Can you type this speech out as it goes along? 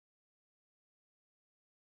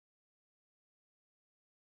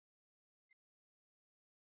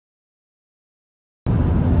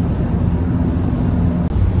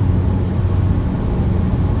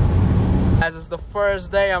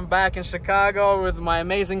first day. I'm back in Chicago with my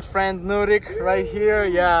amazing friend Nurik right here.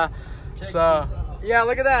 Yeah. So yeah,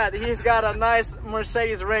 look at that. He's got a nice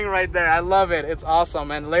Mercedes ring right there. I love it. It's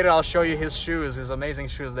awesome. And later I'll show you his shoes, his amazing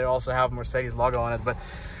shoes. They also have Mercedes logo on it. But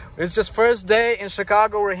it's just first day in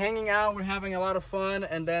Chicago. We're hanging out. We're having a lot of fun.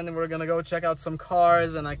 And then we're going to go check out some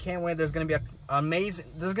cars. And I can't wait. There's going to be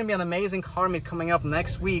an amazing car meet coming up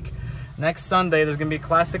next week. Next Sunday, there's going to be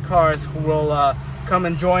classic cars who will come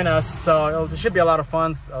and join us. So it should be a lot of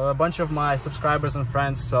fun. A bunch of my subscribers and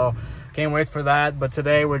friends. So can't wait for that. But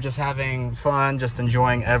today we're just having fun, just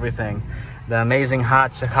enjoying everything. The amazing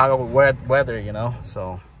hot Chicago weather, you know.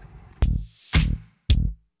 So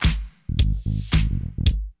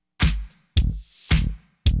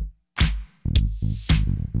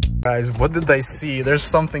guys, what did I see? There's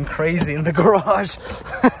something crazy in the garage.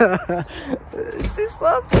 See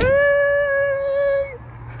something?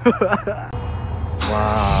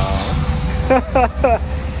 Wow.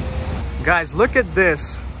 Guys, look at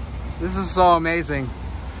this. This is so amazing.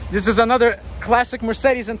 This is another classic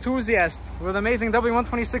Mercedes enthusiast with amazing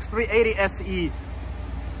W126 380SE.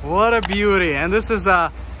 What a beauty. And this is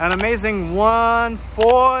an amazing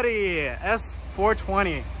 140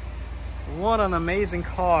 S420. What an amazing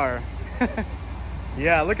car.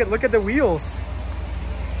 Yeah, look at the wheels.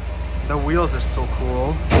 The wheels are so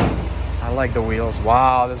cool. I like the wheels.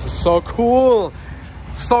 Wow, this is so cool.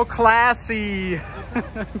 So classy.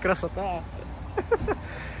 Красота.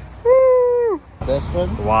 Woo. That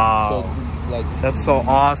one? Wow. So, like, that's so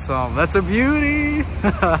awesome. That's a beauty.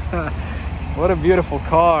 What a beautiful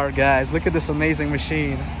car, guys. Look at this amazing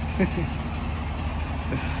machine.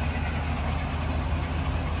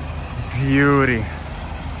 Beauty.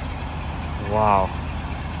 Wow.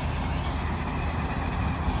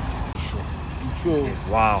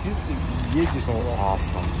 Wow. So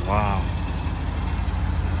awesome. Wow.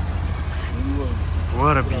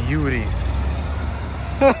 What a beauty.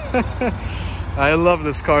 I love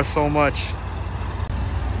this car so much.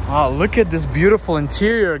 Wow, look at this beautiful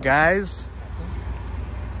interior, guys.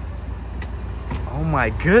 Oh my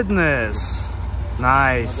goodness.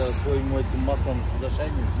 Nice.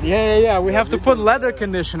 Yeah. We have to put leather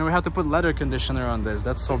conditioner. We have to put leather conditioner on this.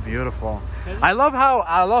 That's so beautiful. I love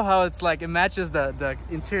how it's like it matches the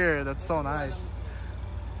interior. That's so nice.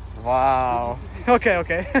 Wow.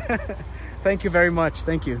 Okay. Thank you very much.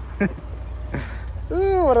 Thank you.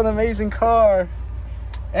 Ooh, what an amazing car.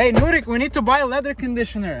 Hey, Nurik, we need to buy leather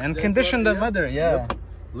conditioner and condition the leather. Yeah.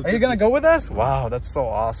 Yep. Are you gonna go with us? Wow, that's so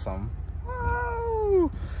awesome. Wow.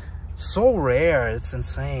 So rare. It's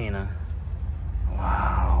insane.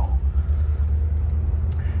 Wow.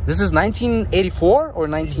 This is 1984 or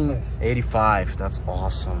 1985. That's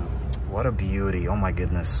awesome. What a beauty. Oh my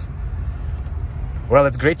goodness. Well,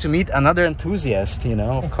 it's great to meet another enthusiast, you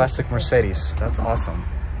know, of classic Mercedes. That's awesome.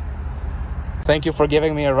 Thank you for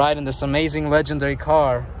giving me a ride in this amazing legendary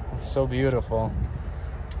car. It's so beautiful.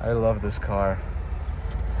 I love this car.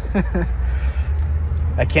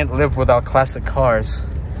 I can't live without classic cars.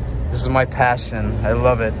 This is my passion. I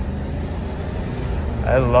love it.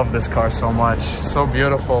 I love this car so much. So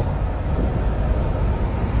beautiful.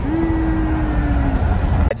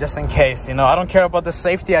 Just in case, you know, I don't care about the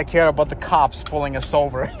safety. I care about the cops pulling us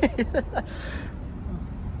over.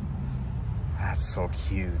 That's so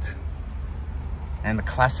cute. And the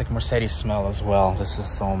classic Mercedes smell as well. This is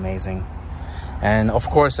so amazing. And of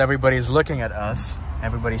course, everybody's looking at us.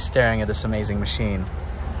 Everybody's staring at this amazing machine.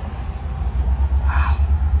 Wow.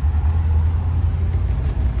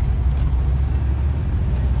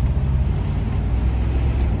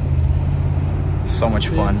 So much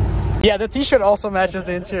fun. Yeah, the t-shirt also matches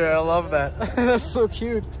the interior. I love that. That's so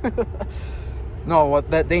cute. No, what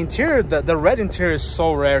the interior, the red interior is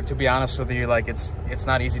so rare, to be honest with you. Like it's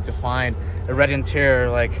not easy to find a red interior,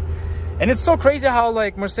 like, and it's so crazy how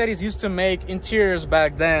like Mercedes used to make interiors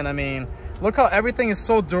back then. I mean, look how everything is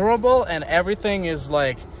so durable and everything is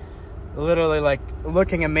like literally like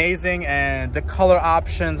looking amazing, and the color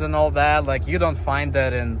options and all that, like you don't find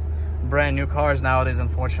that in brand new cars nowadays,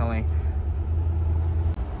 unfortunately.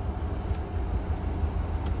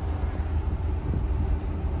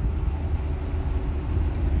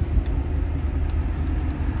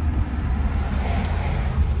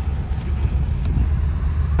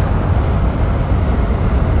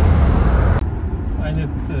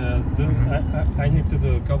 I need to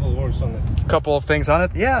do a couple of works on it. Couple of things on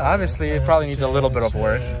it? Yeah, obviously it probably needs a little bit of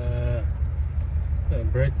work.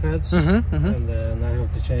 Brake pads, and then I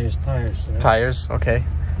have to change tires. You know? Tires, okay.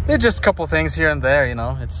 It's just a couple things here and there, you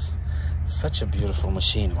know. It's such a beautiful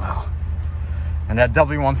machine, wow. And that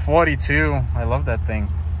W140 too, I love that thing.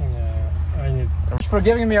 Yeah, I need Thanks for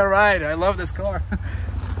giving me a ride. I love this car.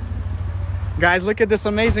 Guys, look at this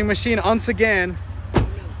amazing machine once again,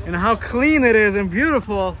 and how clean it is and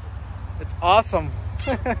beautiful. It's awesome.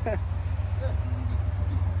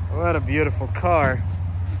 What a beautiful car.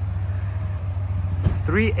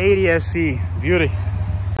 380 SE, beauty.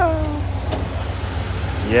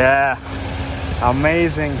 Yeah,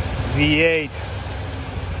 amazing V8.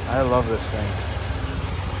 I love this thing.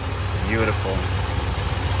 Beautiful.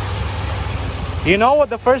 You know what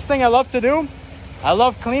the first thing I love to do? I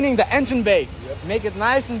love cleaning the engine bay. Yep. Make it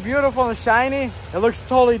nice and beautiful and shiny. It looks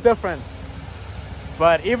totally different.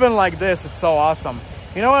 But even like this, it's so awesome.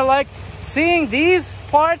 You know what I like? Seeing these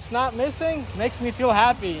parts not missing makes me feel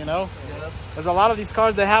happy, you know? Yep. There's a lot of these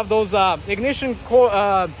cars that have those ignition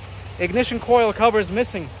coil covers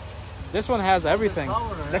missing. This one has everything.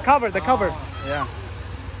 The cover. Yeah.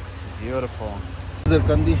 Beautiful. Leather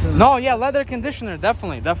conditioner. No, yeah, leather conditioner.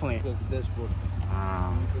 Definitely.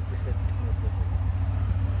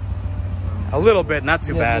 A little bit, not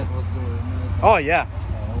too bad. Oh, yeah.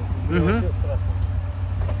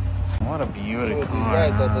 What a beauty car.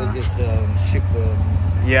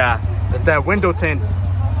 Yeah, that window tint.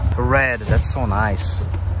 Red, that's so nice.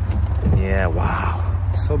 Yeah, wow.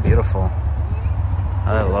 So beautiful.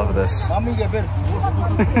 I love this.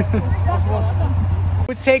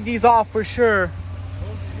 Would take these off for sure.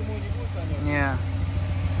 Yeah.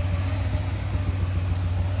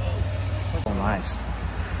 Oh, nice.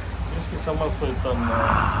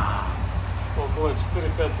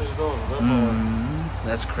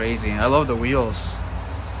 That's crazy. I love the wheels.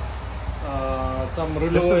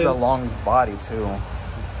 This is a long body too.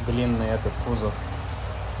 Длинный этот кузов.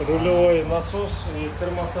 Рулевой насос и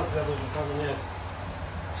термостат я должен поменять.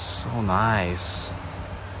 So nice.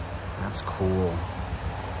 That's cool.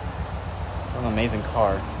 What an amazing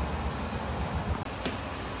car.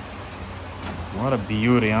 What a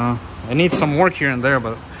beauty, huh? It needs some work here and there,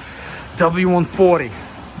 but W140.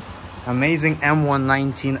 Amazing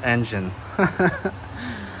M119 engine.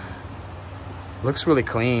 Looks really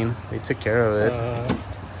clean. They took care of it.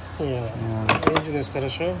 Yeah. Engine is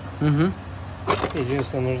хорошо.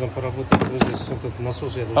 Единственное, нужно поработать. Здесь этот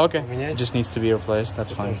насос я должен поменять. It just needs to be replaced.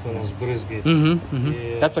 That's fine. Потому что у нас брызгает.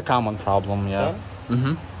 That's a common problem, yeah.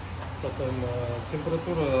 Потом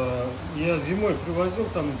температура. Я зимой привозил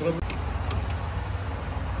там.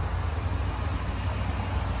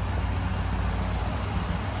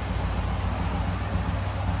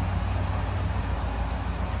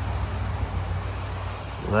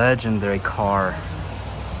 Legendary car.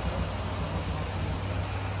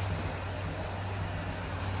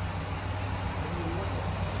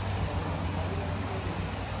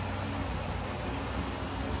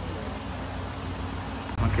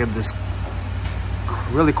 Look at this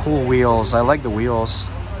really cool wheels. I like the wheels.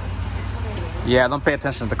 Yeah, don't pay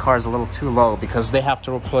attention. The car is a little too low because they have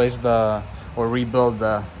to replace or rebuild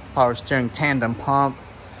the power steering tandem pump.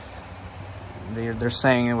 They're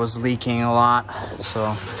saying it was leaking a lot,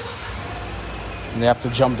 so they have to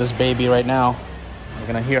jump this baby right now. We're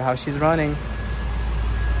gonna hear how she's running.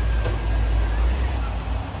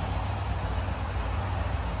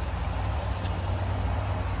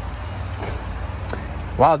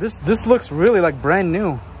 Wow, this looks really like brand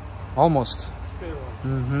new, almost. Spare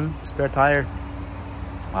one. Spare tire.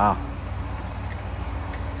 Wow.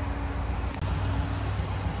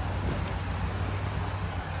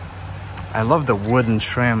 I love the wooden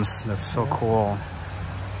trims. That's so cool.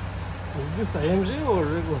 Is this AMG or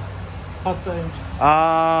regular? Hot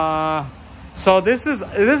AMG? So this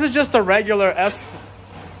is just a regular S.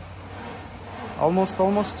 Almost.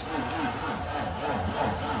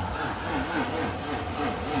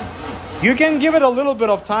 You can give it a little bit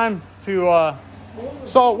of time to.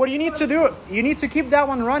 So what you need to do? You need to keep that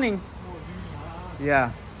one running.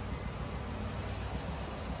 Yeah.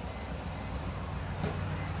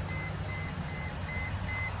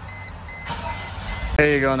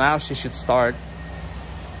 There you go, now she should start.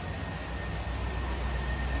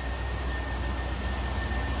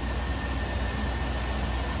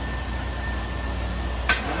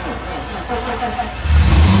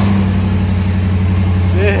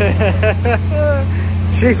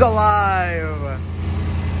 She's alive.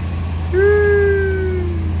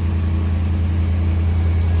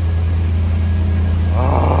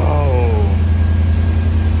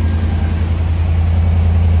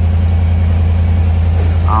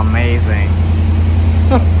 Amazing.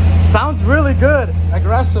 Sounds really good.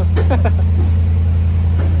 Aggressive.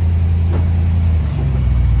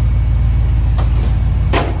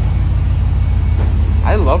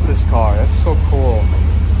 I love this car. That's so cool.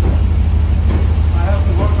 I have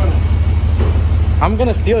to work on it. I'm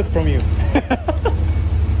gonna steal it from you.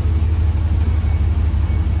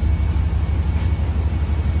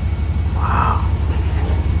 Wow.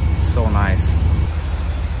 So nice.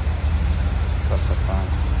 That's so fun.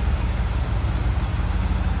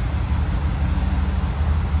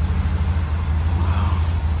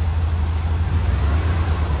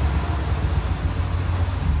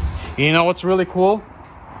 You know what's really cool?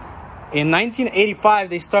 In 1985,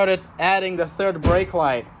 they started adding the third brake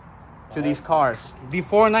light to these cars.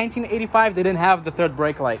 Before 1985, they didn't have the third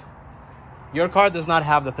brake light. Your car does not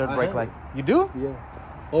have the third brake light. You do? Yeah.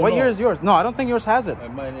 What year is yours? No, I don't think yours has it.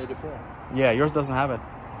 Mine 84. Yeah, yours doesn't have it.